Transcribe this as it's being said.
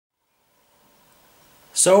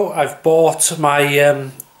So I've bought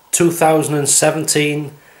my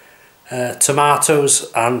 2017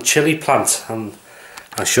 tomatoes and chili plant, and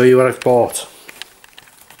I'll show you what I've bought.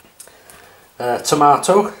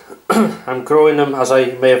 Tomato, I'm growing them, as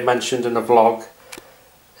I may have mentioned in a vlog,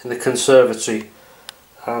 in the conservatory.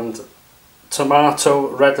 And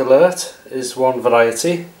tomato red alert is one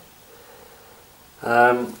variety.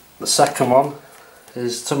 The second one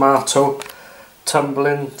is tomato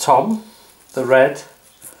tumbling tom, the red,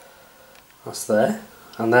 that's there.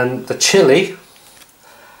 And then the chili,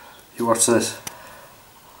 you watch this,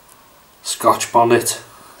 Scotch bonnet.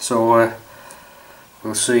 So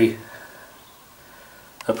we'll see.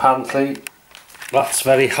 Apparently that's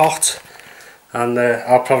very hot, and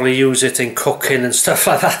I'll probably use it in cooking and stuff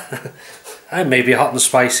like that. And maybe hot and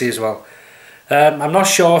spicy as well. I'm not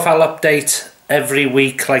sure if I'll update every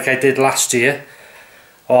week like I did last year,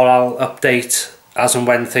 or I'll update as and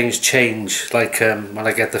when things change, like when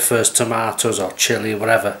I get the first tomatoes or chili or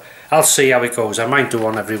whatever. I'll see how it goes. I might do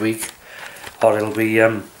one every week, or it'll be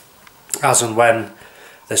as and when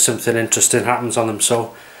there's something interesting happens on them.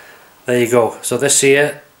 So there you go. So this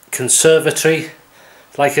here, conservatory,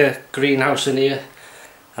 like a greenhouse in here.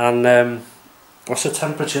 And what's the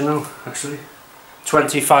temperature now actually?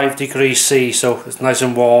 25 degrees C, so it's nice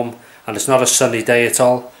and warm, and it's not a sunny day at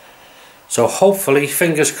all. So hopefully,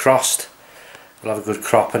 fingers crossed, we'll have a good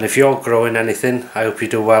crop. And if you're growing anything, I hope you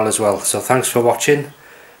do well as well. So thanks for watching,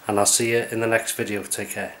 and I'll see you in the next video. Take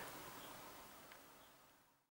care.